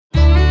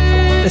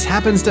This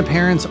happens to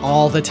parents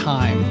all the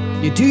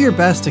time. You do your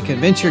best to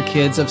convince your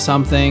kids of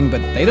something,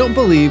 but they don't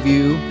believe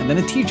you, and then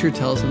a teacher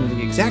tells them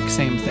the exact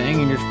same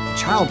thing, and your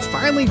child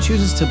finally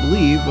chooses to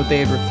believe what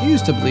they had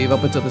refused to believe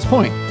up until this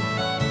point.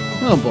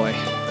 Oh boy.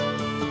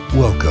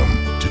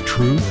 Welcome to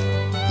Truth,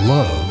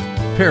 Love,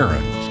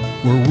 Parent,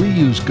 where we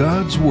use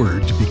God's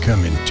Word to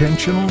become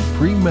intentional,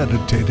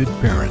 premeditated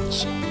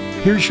parents.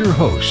 Here's your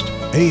host,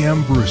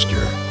 A.M.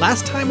 Brewster.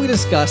 Last time we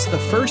discussed the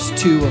first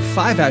two of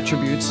 5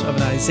 attributes of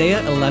an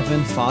Isaiah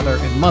 11 father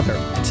and mother.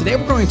 And today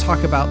we're going to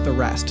talk about the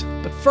rest.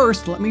 But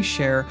first, let me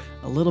share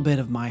a little bit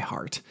of my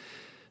heart.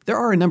 There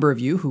are a number of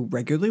you who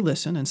regularly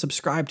listen and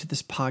subscribe to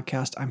this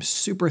podcast. I'm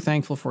super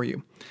thankful for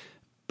you.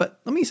 But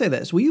let me say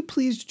this. Will you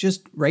please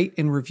just rate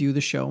and review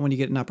the show when you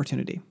get an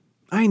opportunity?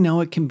 I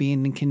know it can be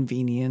an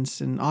inconvenience,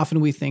 and often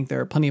we think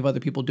there are plenty of other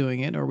people doing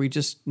it, or we're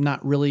just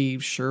not really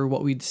sure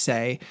what we'd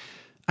say.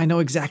 I know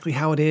exactly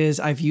how it is.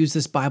 I've used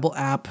this Bible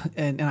app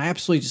and I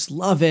absolutely just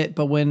love it.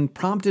 But when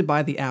prompted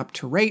by the app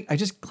to rate, I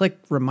just click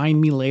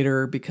remind me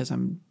later because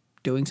I'm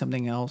doing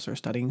something else or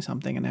studying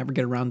something and never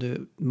get around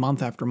to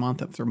month after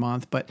month after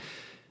month. But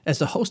as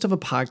the host of a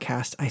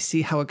podcast, I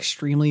see how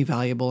extremely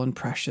valuable and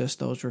precious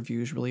those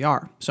reviews really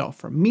are. So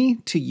from me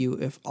to you,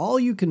 if all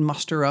you can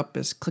muster up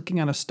is clicking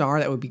on a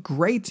star, that would be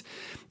great.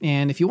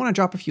 And if you want to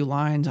drop a few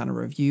lines on a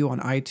review on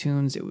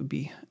iTunes,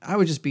 I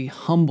would just be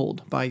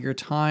humbled by your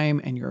time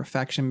and your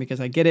affection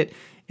because I get it.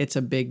 It's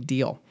a big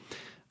deal.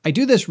 I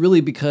do this really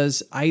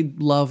because I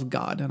love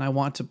God and I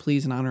want to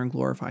please and honor and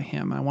glorify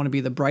Him. I want to be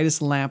the brightest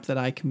lamp that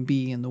I can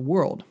be in the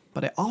world.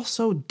 But I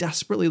also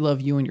desperately love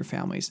you and your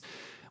families.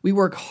 We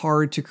work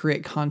hard to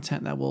create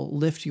content that will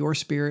lift your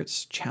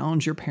spirits,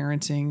 challenge your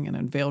parenting, and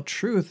unveil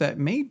truth that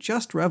may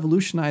just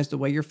revolutionize the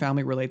way your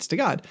family relates to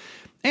God.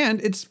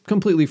 And it's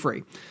completely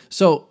free.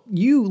 So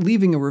you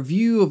leaving a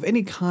review of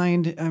any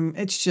kind,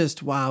 it's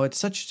just, wow,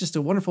 it's just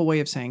a wonderful way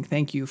of saying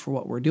thank you for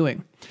what we're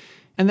doing.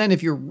 And then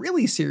if you're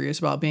really serious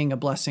about being a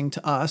blessing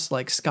to us,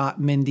 like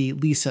Scott, Mindy,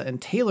 Lisa, and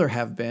Taylor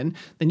have been,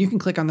 then you can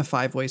click on the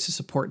 5 ways to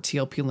support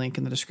TLP link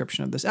in the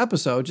description of this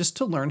episode just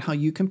to learn how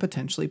you can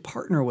potentially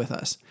partner with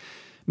us.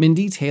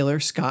 Mindy, Taylor,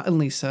 Scott, and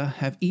Lisa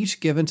have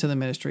each given to the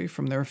ministry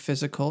from their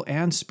physical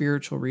and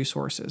spiritual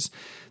resources.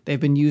 They've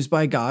been used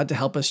by God to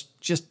help us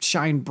just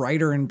shine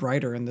brighter and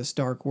brighter in this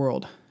dark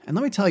world. And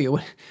let me tell you,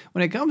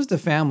 when it comes to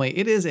family,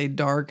 it is a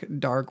dark,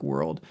 dark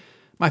world.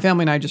 My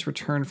family and I just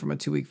returned from a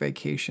 2-week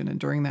vacation, and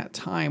during that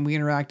time, we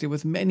interacted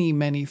with many,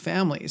 many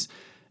families.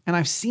 And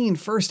I've seen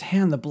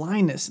firsthand the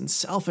blindness and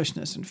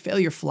selfishness and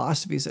failure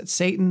philosophies that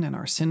Satan and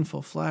our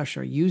sinful flesh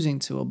are using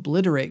to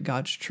obliterate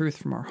God's truth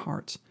from our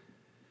hearts.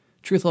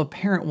 Truth Love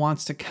Parent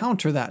wants to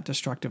counter that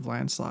destructive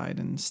landslide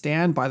and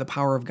stand by the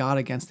power of God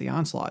against the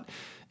onslaught.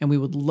 And we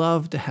would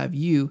love to have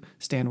you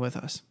stand with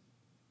us.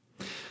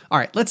 All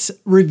right, let's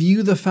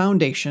review the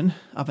foundation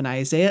of an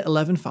Isaiah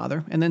 11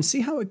 father and then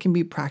see how it can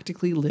be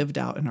practically lived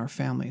out in our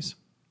families.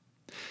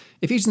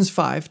 Ephesians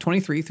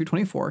 5:23 through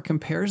 24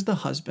 compares the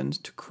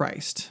husband to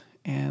Christ.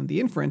 And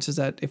the inference is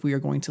that if we are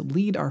going to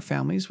lead our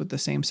families with the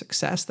same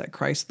success that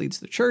Christ leads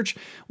the church,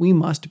 we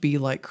must be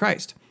like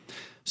Christ.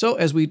 So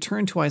as we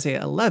turn to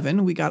Isaiah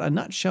 11, we got a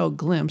nutshell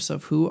glimpse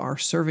of who our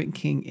servant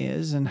king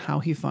is and how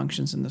he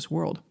functions in this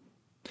world.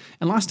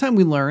 And last time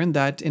we learned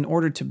that in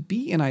order to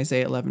be an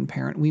Isaiah 11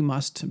 parent, we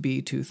must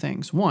be 2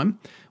 things. 1,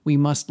 we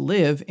must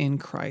live in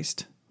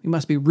Christ. We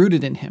must be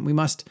rooted in Him. We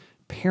must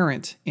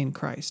parent in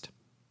Christ.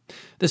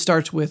 This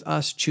starts with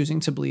us choosing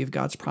to believe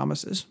God's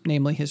promises,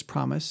 namely His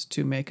promise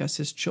to make us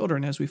His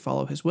children as we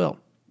follow His will.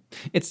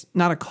 It's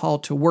not a call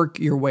to work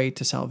your way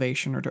to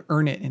salvation or to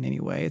earn it in any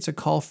way. It's a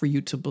call for you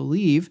to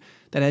believe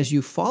that as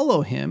you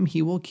follow Him,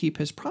 He will keep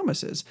His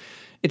promises.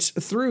 It's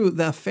through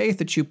the faith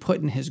that you put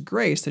in His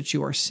grace that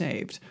you are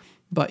saved.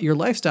 But your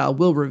lifestyle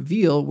will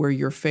reveal where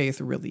your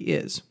faith really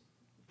is.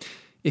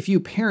 If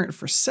you parent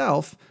for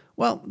self,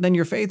 well, then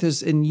your faith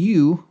is in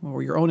you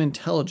or your own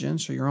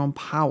intelligence or your own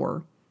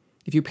power.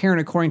 If you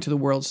parent according to the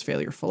world's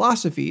failure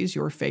philosophies,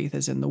 your faith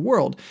is in the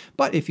world.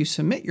 But if you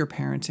submit your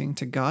parenting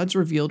to God's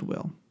revealed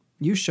will,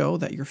 you show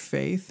that your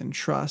faith and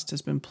trust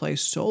has been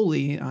placed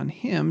solely on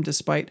Him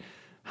despite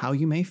how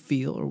you may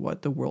feel or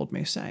what the world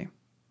may say.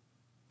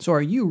 So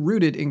are you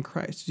rooted in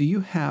Christ? Do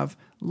you have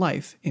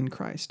life in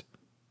Christ?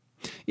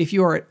 If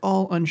you are at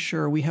all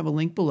unsure, we have a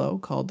link below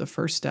called The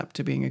First Step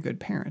to Being a Good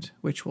Parent,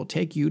 which will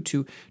take you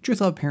to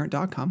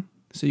truthloveparent.com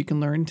so you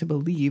can learn to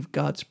believe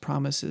God's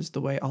promises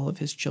the way all of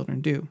His children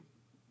do.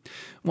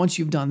 Once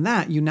you've done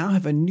that, you now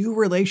have a new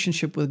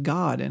relationship with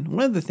God, and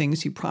one of the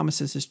things He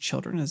promises His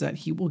children is that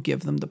He will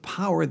give them the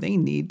power they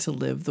need to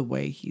live the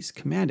way He's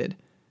commanded.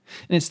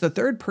 And it's the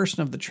third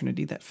person of the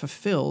Trinity that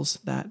fulfills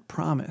that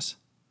promise.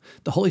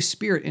 The Holy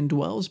Spirit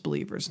indwells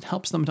believers and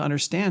helps them to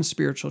understand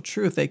spiritual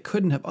truth they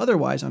couldn't have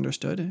otherwise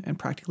understood and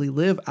practically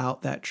live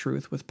out that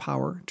truth with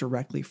power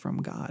directly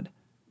from God.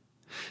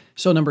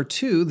 So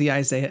 2, the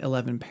Isaiah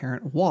 11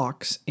 parent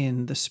walks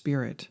in the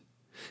Spirit.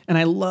 And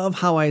I love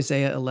how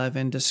Isaiah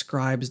 11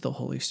 describes the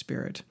Holy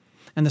Spirit.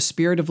 And the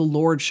Spirit of the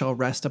Lord shall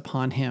rest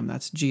upon him,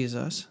 that's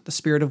Jesus, the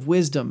Spirit of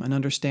wisdom and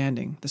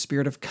understanding, the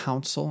Spirit of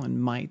counsel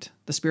and might,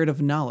 the Spirit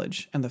of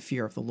knowledge and the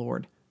fear of the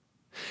Lord.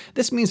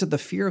 This means that the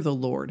fear of the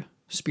Lord,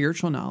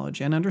 spiritual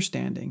knowledge and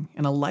understanding,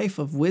 and a life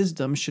of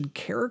wisdom should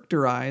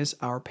characterize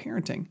our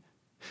parenting.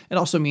 It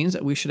also means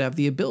that we should have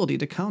the ability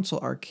to counsel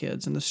our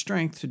kids and the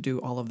strength to do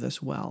all of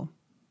this well.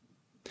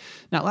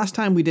 Now, last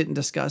time we didn't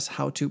discuss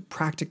how to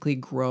practically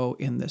grow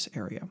in this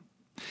area.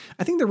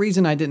 I think the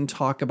reason I didn't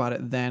talk about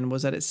it then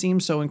was that it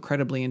seems so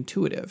incredibly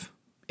intuitive.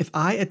 If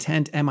I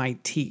attend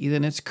MIT,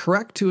 then it's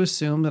correct to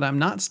assume that I'm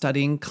not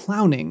studying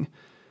clowning,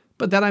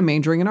 but that I'm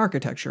majoring in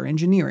architecture,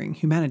 engineering,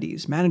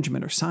 humanities,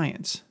 management, or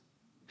science.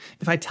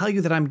 If I tell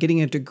you that I'm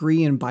getting a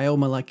degree in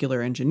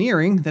biomolecular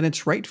engineering, then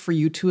it's right for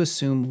you to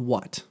assume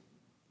what?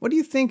 What do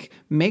you think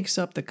makes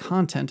up the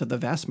content of the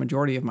vast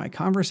majority of my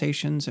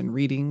conversations and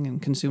reading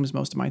and consumes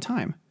most of my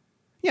time?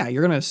 Yeah,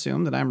 you're going to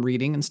assume that I'm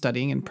reading and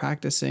studying and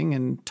practicing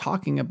and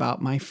talking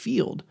about my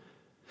field.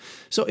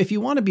 So if you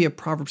want to be a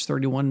Proverbs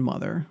 31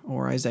 mother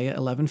or Isaiah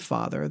 11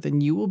 father, then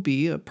you will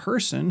be a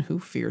person who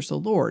fears the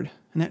Lord.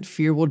 And that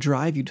fear will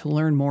drive you to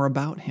learn more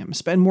about him,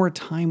 spend more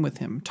time with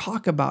him,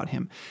 talk about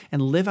him,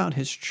 and live out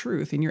his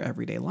truth in your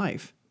everyday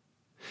life.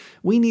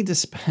 We need to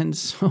spend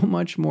so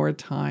much more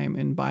time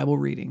in Bible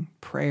reading,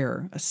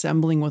 prayer,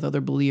 assembling with other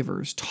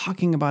believers,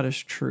 talking about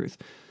his truth,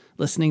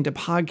 listening to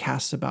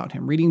podcasts about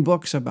him, reading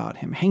books about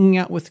him, hanging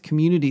out with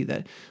community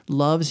that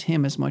loves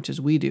him as much as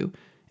we do,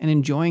 and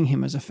enjoying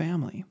him as a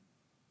family.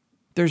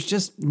 There's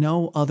just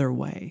no other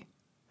way.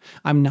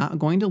 I'm not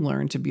going to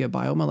learn to be a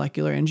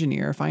biomolecular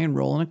engineer if I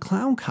enroll in a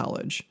clown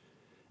college.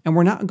 And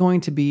we're not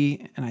going to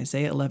be an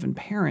Isaiah 11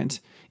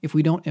 parent if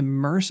we don't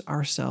immerse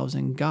ourselves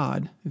in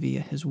God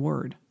via his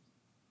word.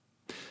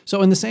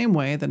 So in the same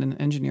way that an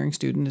engineering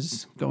student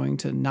is going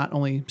to not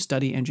only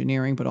study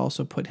engineering, but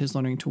also put his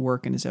learning to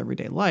work in his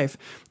everyday life,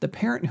 the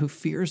parent who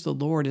fears the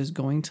Lord is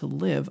going to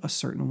live a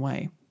certain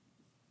way.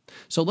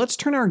 So let's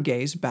turn our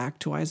gaze back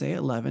to Isaiah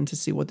 11 to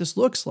see what this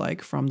looks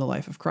like from the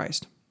life of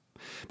Christ.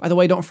 By the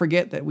way, don't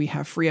forget that we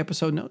have free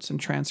episode notes and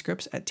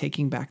transcripts at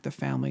Taking Back the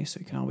Family, so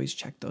you can always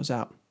check those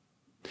out.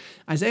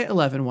 Isaiah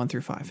 11,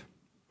 1-5.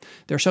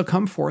 There shall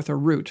come forth a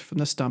root from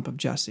the stump of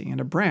Jesse, and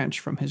a branch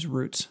from his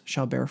roots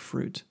shall bear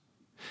fruit.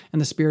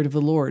 And the Spirit of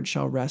the Lord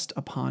shall rest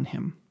upon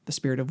him, the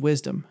Spirit of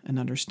wisdom and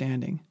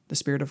understanding, the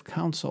Spirit of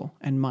counsel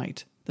and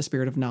might, the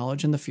Spirit of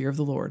knowledge and the fear of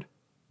the Lord.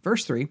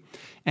 Verse 3,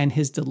 and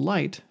his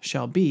delight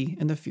shall be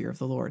in the fear of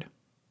the Lord.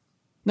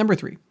 Number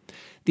 3,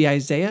 the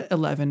Isaiah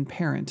 11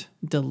 parent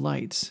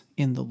delights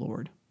in the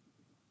Lord.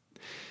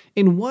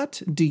 In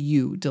what do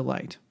you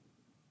delight?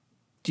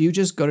 Do you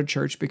just go to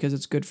church because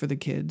it's good for the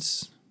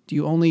kids? Do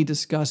you only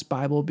discuss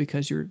Bible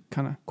because you're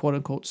kind of quote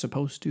unquote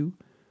supposed to?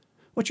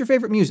 What's your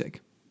favorite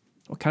music?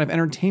 What kind of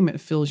entertainment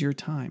fills your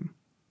time?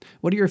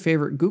 What are your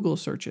favorite Google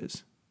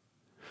searches?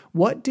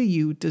 What do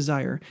you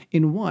desire?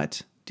 In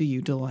what do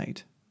you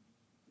delight?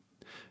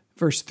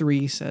 Verse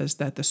 3 says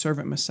that the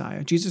servant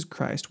Messiah, Jesus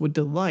Christ, would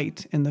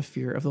delight in the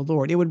fear of the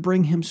Lord. It would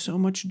bring him so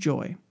much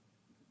joy.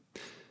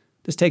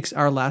 This takes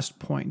our last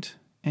point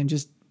and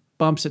just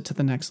bumps it to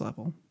the next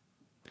level.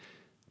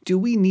 Do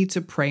we need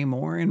to pray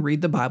more and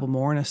read the Bible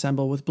more and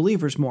assemble with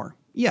believers more?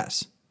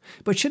 Yes.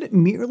 But should it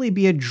merely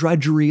be a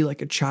drudgery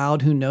like a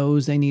child who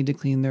knows they need to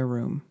clean their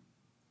room?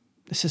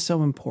 This is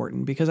so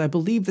important because I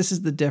believe this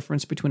is the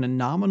difference between a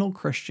nominal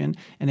Christian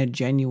and a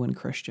genuine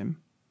Christian.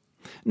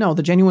 No,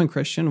 the genuine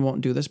Christian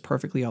won't do this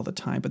perfectly all the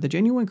time, but the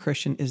genuine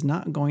Christian is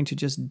not going to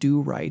just do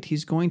right.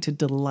 He's going to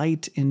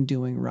delight in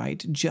doing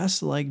right,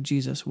 just like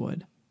Jesus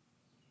would.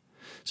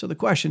 So the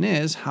question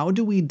is, how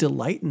do we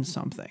delight in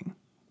something?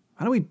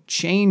 How do we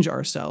change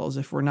ourselves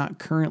if we're not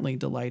currently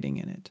delighting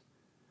in it?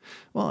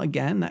 Well,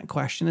 again, that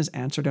question is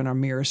answered in our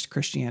Merest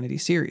Christianity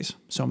series.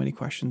 So many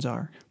questions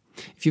are.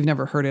 If you've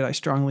never heard it, I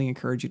strongly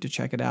encourage you to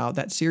check it out.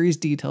 That series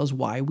details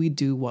why we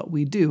do what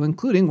we do,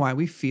 including why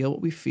we feel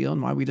what we feel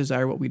and why we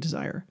desire what we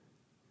desire.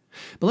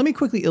 But let me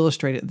quickly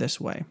illustrate it this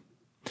way.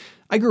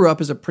 I grew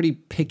up as a pretty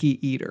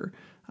picky eater.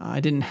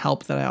 It didn't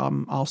help that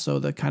I'm also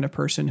the kind of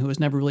person who has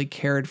never really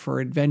cared for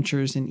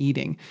adventures in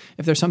eating.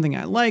 If there's something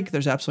I like,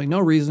 there's absolutely no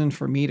reason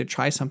for me to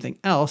try something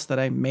else that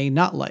I may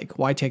not like.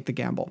 Why take the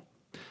gamble?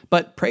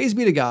 But praise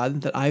be to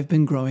God that I've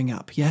been growing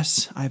up.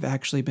 Yes, I've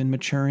actually been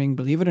maturing,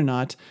 believe it or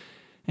not.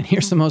 And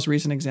here's the most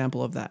recent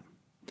example of that.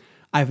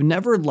 I've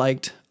never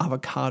liked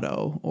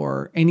avocado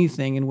or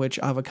anything in which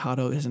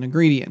avocado is an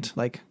ingredient,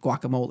 like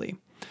guacamole.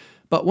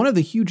 But one of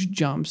the huge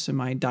jumps in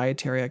my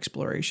dietary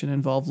exploration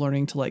involved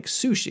learning to like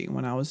sushi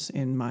when I was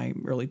in my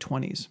early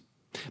 20s.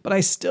 But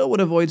I still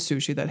would avoid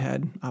sushi that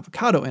had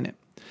avocado in it.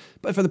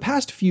 But for the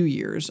past few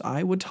years,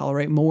 I would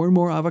tolerate more and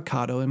more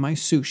avocado in my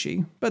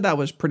sushi, but that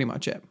was pretty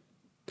much it.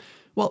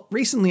 Well,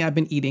 recently I've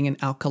been eating an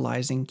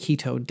alkalizing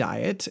keto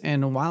diet,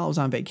 and while I was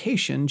on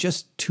vacation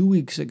just 2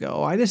 weeks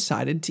ago, I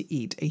decided to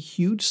eat a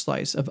huge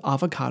slice of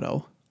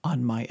avocado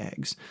on my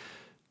eggs.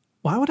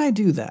 Why would I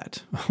do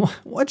that?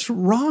 What's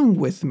wrong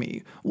with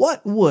me?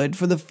 What would,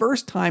 for the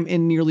first time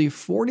in nearly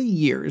 40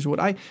 years, would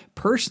I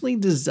personally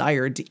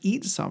desire to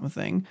eat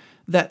something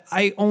that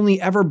I only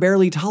ever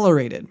barely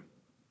tolerated?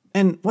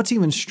 And what's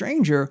even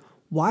stranger,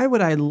 why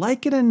would I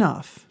like it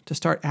enough to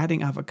start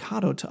adding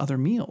avocado to other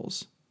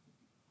meals?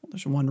 Well,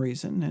 there's one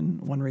reason,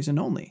 and one reason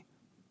only.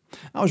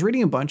 I was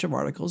reading a bunch of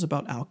articles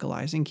about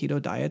alkalizing keto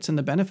diets, and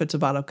the benefits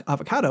of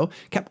avocado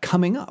kept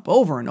coming up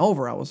over and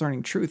over. I was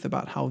learning truth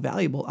about how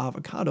valuable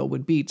avocado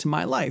would be to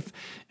my life.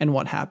 And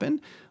what happened?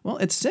 Well,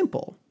 it's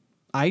simple.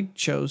 I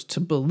chose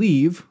to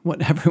believe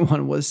what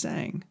everyone was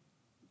saying.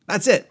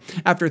 That's it.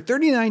 After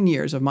 39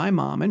 years of my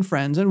mom and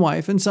friends and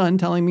wife and son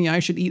telling me I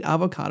should eat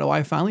avocado,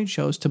 I finally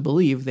chose to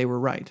believe they were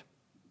right.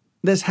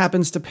 This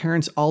happens to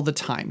parents all the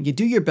time. You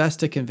do your best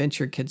to convince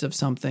your kids of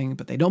something,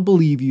 but they don't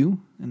believe you.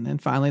 And then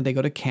finally they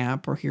go to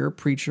camp or hear a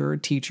preacher or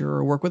teacher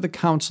or work with a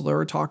counselor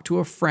or talk to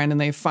a friend,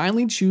 and they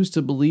finally choose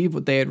to believe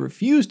what they had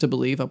refused to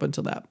believe up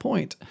until that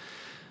point.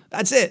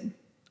 That's it.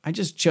 I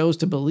just chose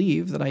to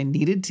believe that I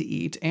needed to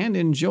eat and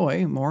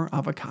enjoy more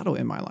avocado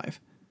in my life.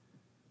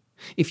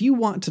 If you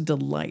want to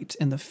delight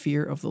in the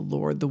fear of the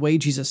Lord the way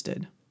Jesus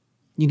did,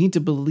 you need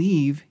to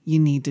believe you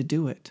need to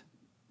do it.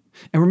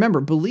 And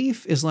remember,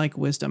 belief is like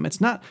wisdom. It's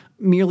not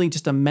merely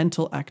just a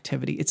mental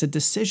activity. It's a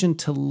decision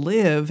to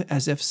live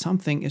as if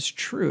something is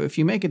true. If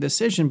you make a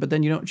decision, but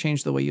then you don't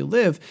change the way you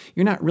live,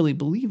 you're not really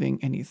believing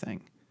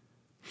anything.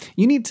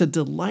 You need to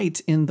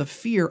delight in the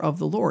fear of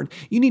the Lord.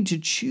 You need to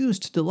choose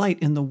to delight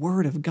in the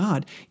Word of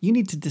God. You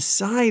need to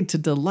decide to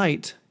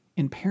delight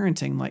in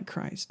parenting like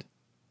Christ.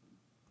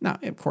 Now,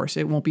 of course,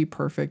 it won't be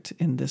perfect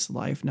in this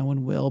life. No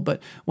one will.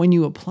 But when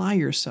you apply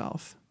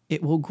yourself,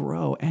 it will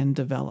grow and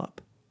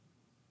develop.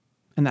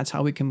 And that's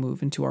how we can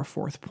move into our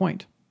fourth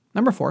point.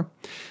 Number 4,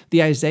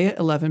 the Isaiah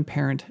 11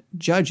 parent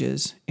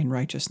judges in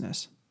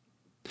righteousness.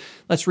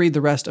 Let's read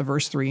the rest of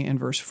verse 3 and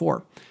verse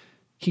 4.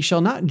 He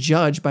shall not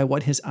judge by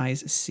what his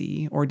eyes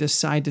see, or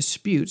decide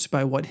disputes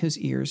by what his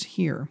ears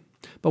hear.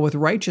 But with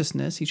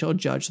righteousness he shall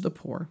judge the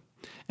poor,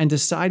 and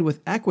decide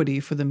with equity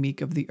for the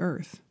meek of the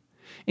earth.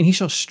 And he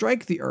shall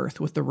strike the earth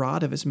with the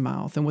rod of his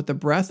mouth, and with the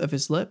breath of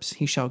his lips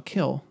he shall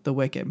kill the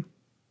wicked.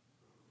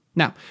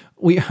 Now,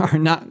 we are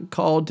not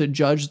called to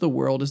judge the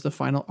world as the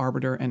final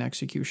arbiter and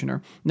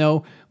executioner.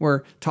 No,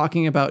 we're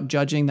talking about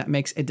judging that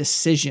makes a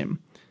decision,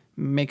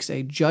 makes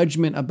a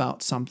judgment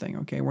about something,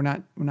 okay? We're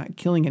not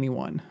killing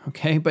anyone,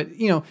 okay? But,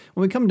 when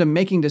we come to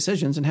making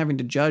decisions and having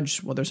to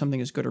judge whether something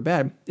is good or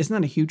bad, isn't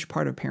that a huge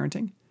part of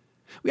parenting?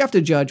 We have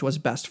to judge what's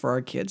best for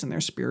our kids and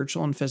their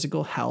spiritual and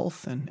physical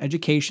health and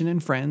education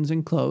and friends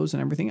and clothes and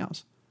everything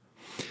else.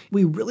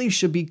 We really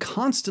should be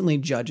constantly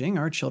judging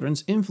our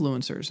children's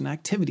influencers and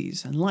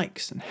activities and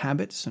likes and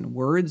habits and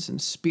words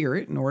and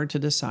spirit in order to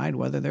decide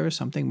whether there is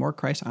something more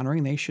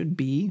Christ-honoring they should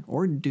be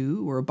or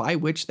do, or by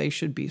which they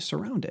should be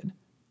surrounded.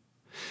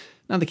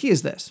 Now, the key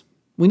is this.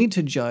 We need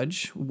to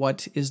judge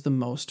what is the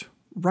most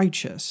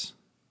righteous.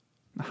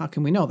 Now, how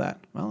can we know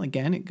that? Well,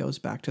 again, it goes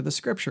back to the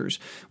scriptures.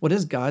 What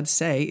does God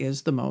say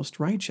is the most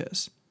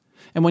righteous?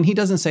 And when he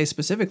doesn't say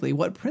specifically,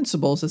 what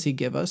principles does he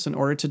give us in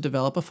order to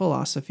develop a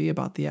philosophy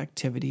about the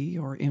activity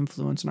or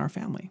influence in our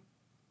family?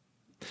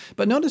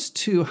 But notice,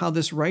 too, how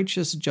this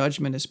righteous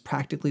judgment is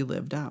practically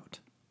lived out.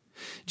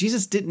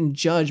 Jesus didn't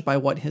judge by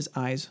what his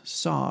eyes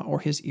saw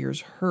or his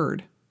ears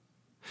heard.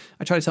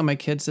 I try to tell my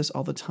kids this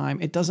all the time.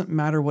 It doesn't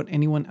matter what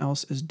anyone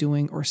else is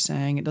doing or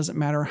saying. It doesn't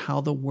matter how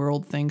the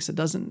world thinks. It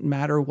doesn't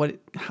matter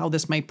how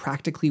this may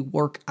practically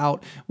work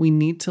out. We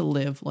need to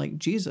live like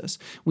Jesus.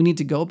 We need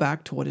to go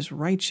back to what is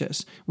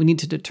righteous. We need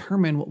to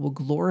determine what will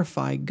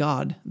glorify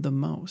God the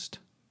most.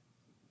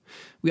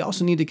 We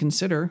also need to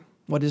consider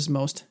what is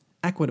most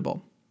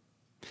equitable.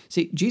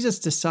 See, Jesus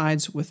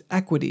decides with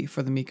equity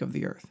for the meek of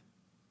the earth.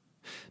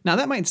 Now,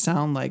 that might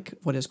sound like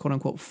what is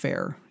quote-unquote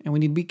fair, and we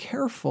need to be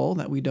careful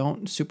that we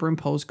don't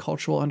superimpose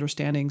cultural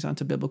understandings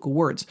onto biblical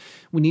words.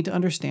 We need to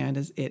understand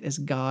it as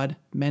God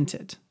meant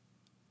it.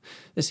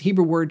 This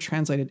Hebrew word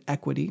translated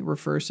equity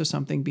refers to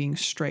something being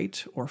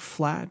straight or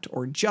flat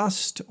or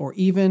just or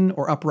even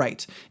or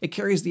upright. It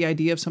carries the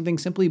idea of something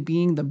simply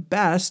being the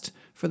best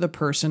for the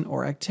person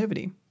or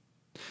activity.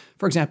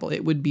 For example,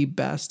 it would be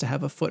best to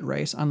have a foot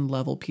race on a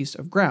level piece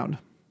of ground.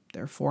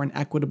 Therefore, an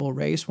equitable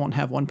race won't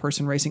have one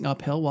person racing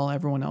uphill while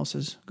everyone else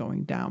is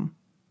going down.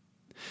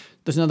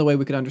 There's another way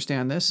we could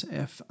understand this.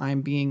 If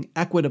I'm being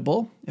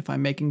equitable, if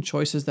I'm making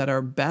choices that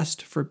are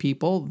best for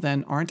people,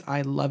 then aren't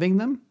I loving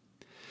them?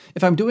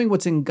 If I'm doing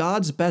what's in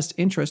God's best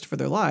interest for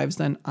their lives,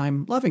 then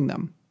I'm loving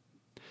them.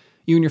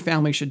 You and your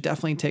family should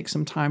definitely take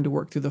some time to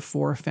work through the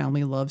 4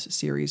 Family Loves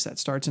series that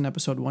starts in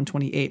episode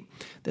 128.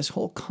 This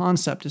whole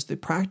concept is the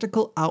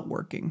practical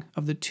outworking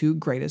of the 2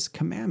 greatest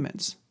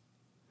commandments.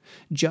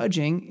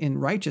 Judging in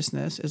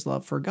righteousness is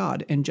love for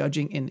God, and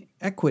judging in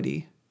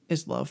equity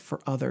is love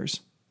for others.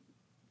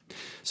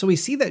 So we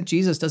see that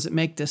Jesus doesn't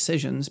make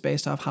decisions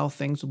based off how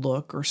things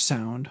look or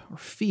sound or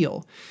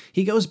feel.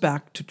 He goes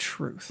back to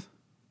truth.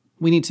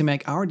 We need to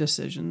make our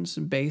decisions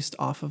based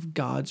off of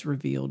God's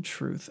revealed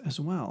truth as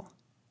well.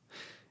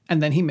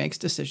 And then he makes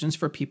decisions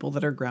for people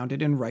that are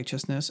grounded in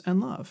righteousness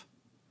and love.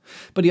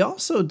 But he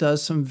also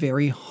does some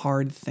very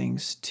hard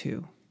things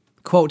too.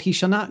 Quote, "He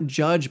shall not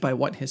judge by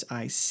what his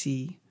eyes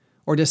see,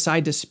 or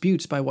decide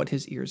disputes by what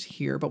his ears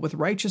hear, but with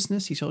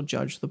righteousness he shall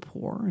judge the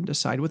poor, and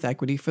decide with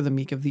equity for the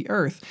meek of the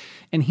earth.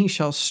 And he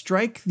shall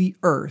strike the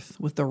earth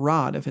with the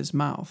rod of his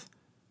mouth,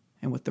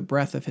 and with the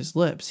breath of his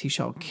lips he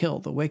shall kill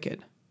the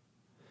wicked."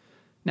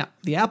 Now,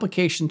 the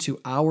application to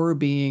our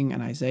being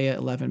an Isaiah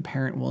 11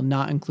 parent will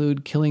not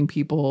include killing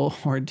people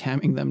or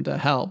damning them to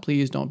hell.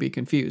 Please don't be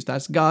confused.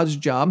 That's God's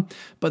job,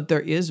 but there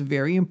is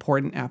very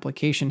important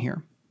application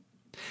here.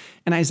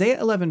 An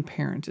Isaiah 11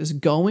 parent is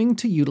going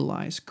to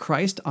utilize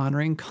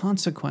Christ-honoring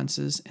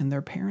consequences in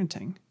their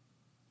parenting.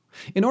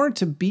 In order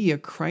to be a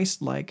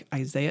Christ-like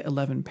Isaiah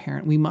 11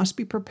 parent, we must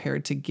be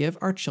prepared to give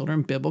our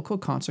children biblical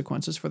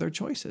consequences for their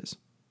choices.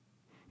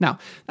 Now,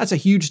 that's a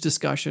huge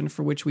discussion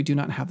for which we do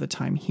not have the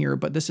time here,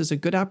 but this is a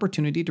good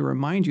opportunity to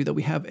remind you that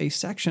we have a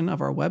section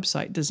of our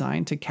website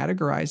designed to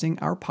categorizing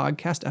our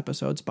podcast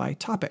episodes by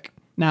topic.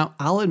 Now,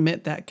 I'll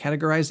admit that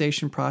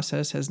categorization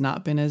process has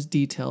not been as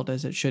detailed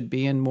as it should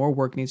be, and more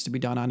work needs to be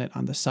done on it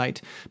on the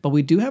site, but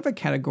we do have a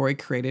category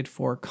created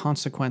for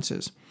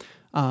consequences.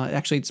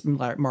 Actually, it's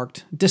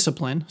marked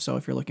discipline, so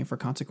if you're looking for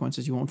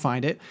consequences, you won't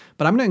find it.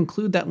 But I'm going to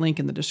include that link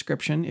in the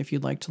description if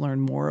you'd like to learn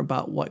more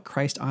about what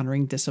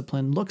Christ-honoring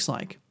discipline looks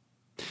like.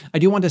 I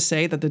do want to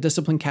say that the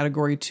discipline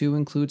category too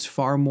includes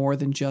far more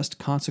than just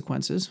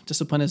consequences.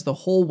 Discipline is the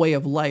whole way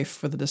of life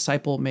for the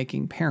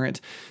disciple-making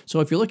parent. So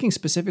if you're looking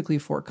specifically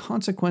for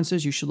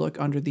consequences, you should look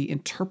under the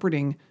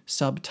interpreting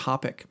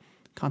subtopic.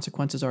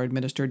 Consequences are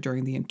administered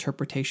during the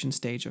interpretation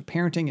stage of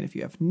parenting, and if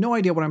you have no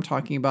idea what I'm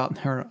talking about,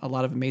 there are a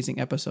lot of amazing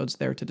episodes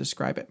there to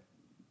describe it.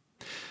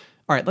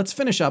 All right, let's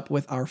finish up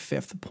with our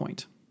fifth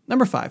point.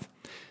 Number 5,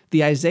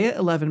 the Isaiah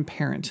 11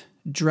 parent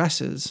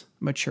dresses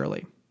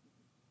maturely.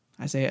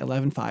 Isaiah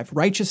 11:5,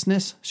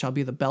 "Righteousness shall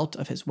be the belt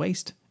of his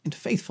waist, and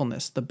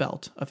faithfulness the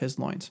belt of his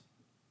loins."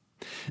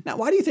 Now,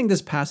 why do you think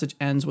this passage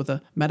ends with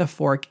a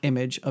metaphoric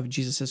image of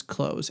Jesus'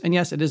 clothes? And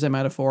yes, it is a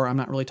metaphor. I'm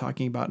not really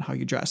talking about how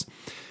you dress.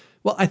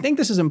 Well, I think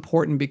this is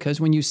important because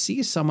when you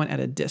see someone at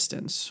a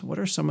distance, what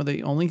are some of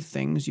the only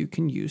things you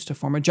can use to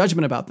form a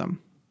judgment about them?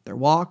 Their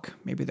walk,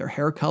 maybe their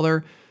hair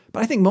color.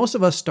 But I think most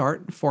of us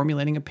start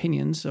formulating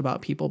opinions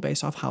about people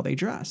based off how they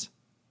dress.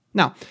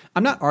 Now,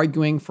 I'm not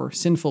arguing for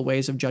sinful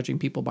ways of judging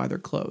people by their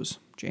clothes.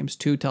 James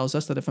 2 tells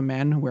us that if a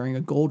man wearing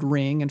a gold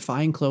ring and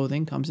fine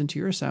clothing comes into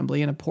your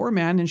assembly, and a poor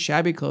man in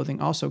shabby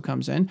clothing also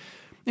comes in,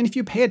 and if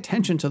you pay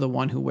attention to the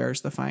one who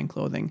wears the fine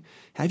clothing,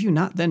 have you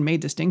not then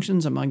made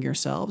distinctions among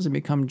yourselves and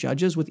become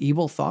judges with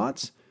evil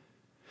thoughts?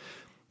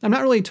 I'm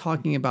not really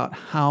talking about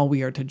how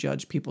we are to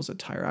judge people's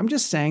attire. I'm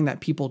just saying that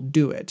people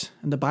do it,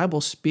 and the Bible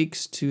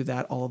speaks to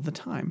that all of the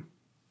time.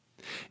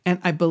 And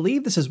I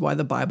believe this is why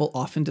the Bible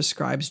often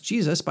describes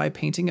Jesus by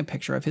painting a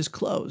picture of his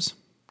clothes.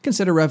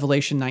 Consider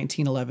Revelation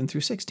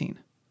 19:11-16.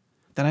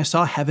 "Then I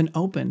saw heaven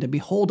opened, and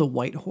behold, a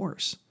white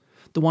horse.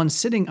 The one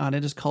sitting on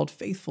it is called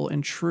Faithful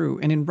and True,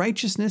 and in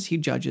righteousness he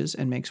judges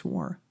and makes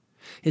war.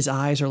 His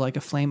eyes are like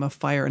a flame of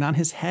fire, and on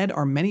his head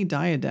are many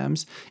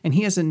diadems, and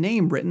he has a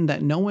name written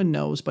that no one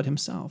knows but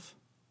himself.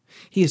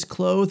 He is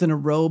clothed in a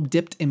robe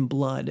dipped in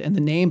blood, and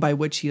the name by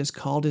which he is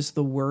called is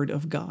the Word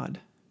of God.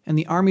 And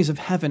the armies of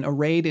heaven,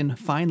 arrayed in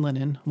fine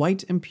linen,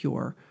 white and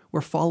pure,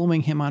 were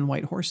following him on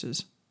white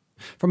horses.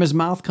 From his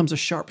mouth comes a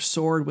sharp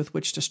sword with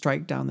which to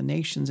strike down the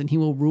nations, and he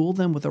will rule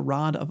them with a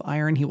rod of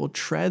iron. He will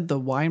tread the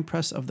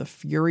winepress of the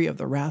fury of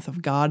the wrath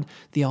of God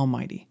the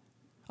Almighty.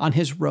 On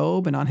his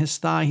robe and on his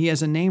thigh he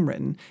has a name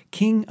written,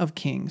 King of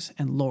Kings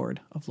and Lord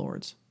of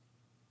Lords."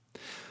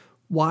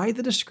 Why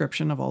the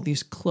description of all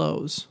these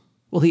clothes?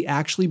 Will he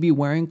actually be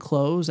wearing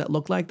clothes that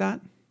look like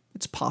that?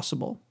 It's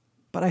possible,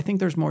 but I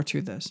think there's more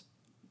to this.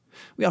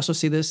 We also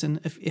see this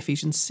in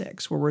Ephesians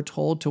 6, where we're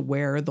told to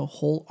wear the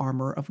whole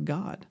armor of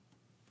God.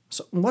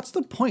 So what's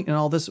the point in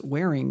all this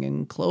wearing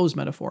and clothes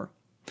metaphor?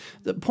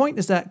 The point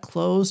is that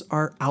clothes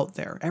are out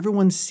there.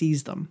 Everyone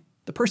sees them.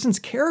 The person's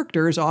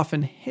character is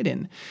often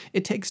hidden.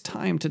 It takes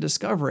time to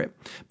discover it.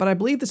 But I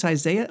believe this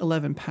Isaiah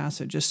 11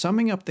 passage is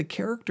summing up the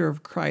character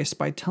of Christ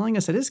by telling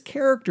us that his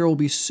character will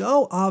be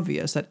so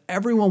obvious that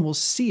everyone will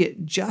see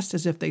it just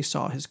as if they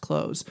saw his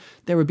clothes.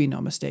 There would be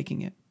no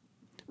mistaking it.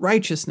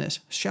 Righteousness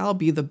shall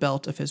be the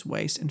belt of his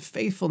waist, and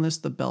faithfulness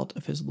the belt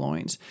of his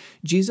loins.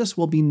 Jesus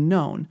will be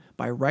known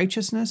by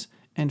righteousness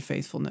and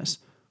faithfulness.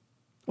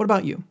 What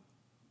about you?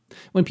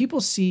 When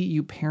people see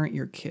you parent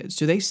your kids,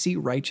 do they see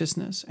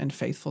righteousness and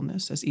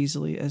faithfulness as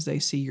easily as they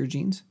see your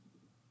genes?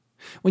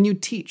 When you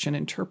teach and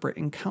interpret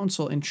and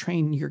counsel and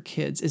train your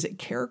kids, is it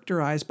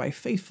characterized by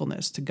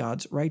faithfulness to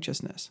God's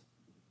righteousness?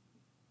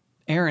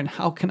 Aaron,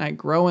 how can I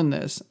grow in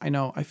this? I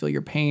know, I feel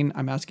your pain.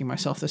 I'm asking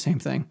myself the same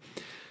thing.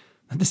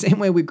 The same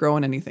way we grow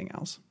in anything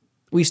else.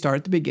 We start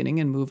at the beginning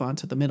and move on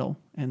to the middle,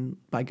 and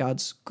by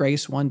God's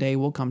grace, one day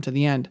we'll come to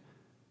the end.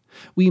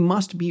 We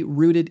must be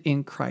rooted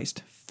in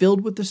Christ,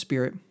 filled with the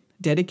Spirit,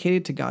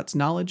 dedicated to God's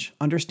knowledge,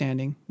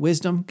 understanding,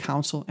 wisdom,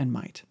 counsel, and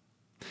might.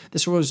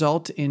 This will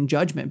result in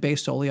judgment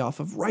based solely off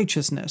of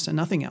righteousness and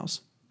nothing else.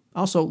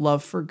 Also,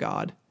 love for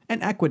God,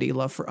 and equity,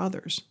 love for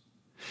others.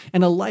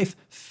 And a life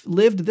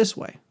lived this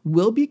way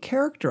will be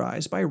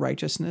characterized by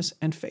righteousness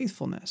and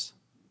faithfulness.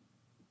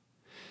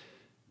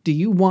 Do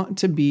you want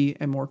to be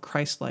a more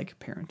Christ-like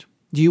parent?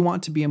 Do you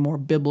want to be a more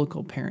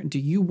biblical parent? Do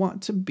you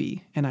want to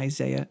be an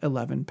Isaiah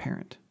 11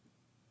 parent?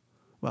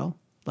 Well,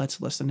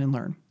 let's listen and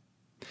learn.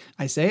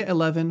 Isaiah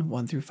 11,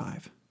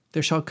 1-5.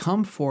 There shall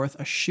come forth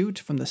a shoot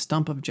from the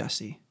stump of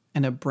Jesse,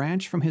 and a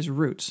branch from his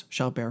roots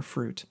shall bear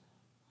fruit.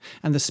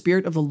 And the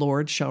Spirit of the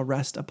Lord shall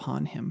rest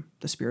upon him,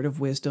 the Spirit of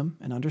wisdom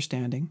and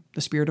understanding,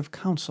 the Spirit of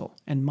counsel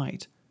and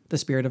might, the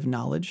Spirit of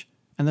knowledge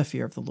and the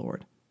fear of the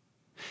Lord.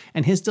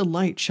 And his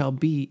delight shall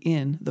be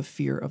in the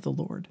fear of the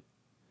Lord.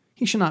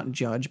 He shall not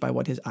judge by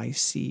what his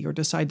eyes see, or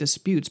decide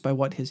disputes by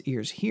what his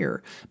ears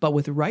hear, but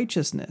with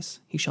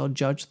righteousness he shall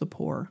judge the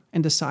poor,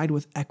 and decide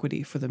with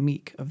equity for the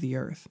meek of the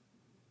earth.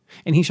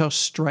 And he shall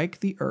strike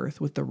the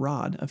earth with the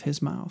rod of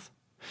his mouth,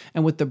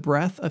 and with the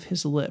breath of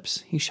his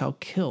lips he shall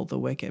kill the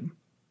wicked.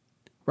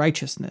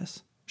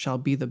 Righteousness shall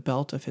be the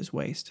belt of his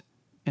waist,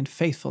 and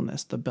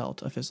faithfulness the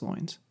belt of his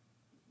loins.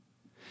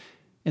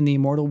 In the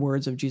immortal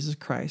words of Jesus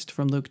Christ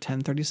from Luke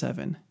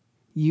 10:37,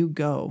 you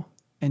go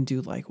and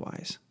do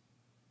likewise.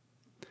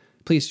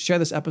 Please share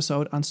this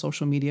episode on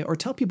social media or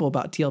tell people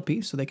about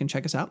TLP so they can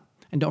check us out.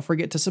 And don't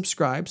forget to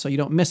subscribe so you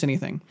don't miss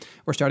anything.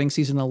 We're starting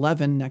season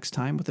 11 next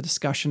time with a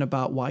discussion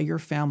about why your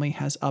family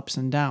has ups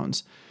and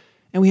downs.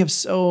 And we have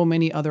so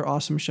many other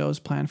awesome shows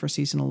planned for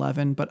season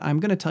 11, but I'm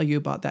going to tell you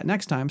about that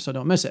next time, so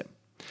don't miss it.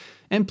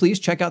 And please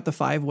check out the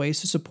 5 ways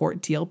to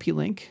support TLP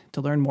link to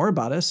learn more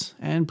about us.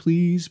 And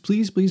please,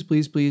 please, please,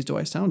 please, please, do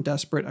I sound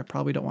desperate? I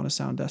probably don't want to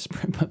sound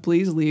desperate, but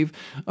please leave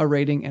a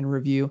rating and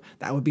review.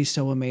 That would be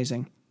so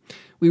amazing.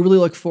 We really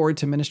look forward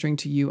to ministering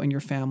to you and your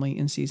family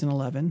in season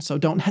 11, so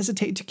don't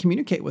hesitate to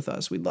communicate with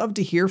us. We'd love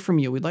to hear from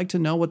you. We'd like to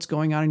know what's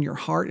going on in your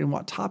heart and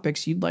what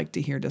topics you'd like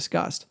to hear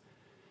discussed.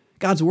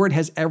 God's Word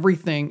has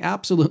everything,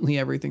 absolutely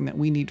everything that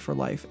we need for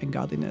life and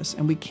godliness,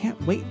 and we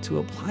can't wait to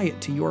apply it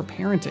to your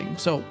parenting.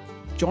 So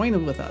join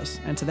in with us,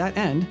 and to that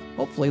end,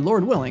 hopefully,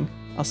 Lord willing,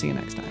 I'll see you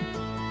next time.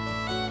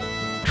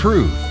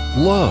 Truth,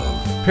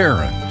 Love,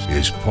 Parents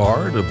is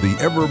part of the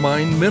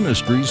Evermind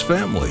Ministries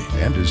family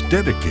and is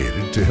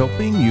dedicated to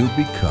helping you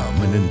become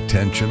an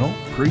intentional,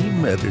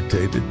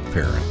 premeditated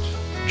parent.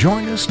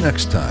 Join us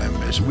next time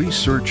as we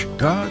search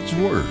God's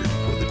Word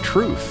for the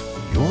truth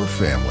your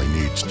family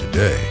needs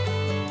today.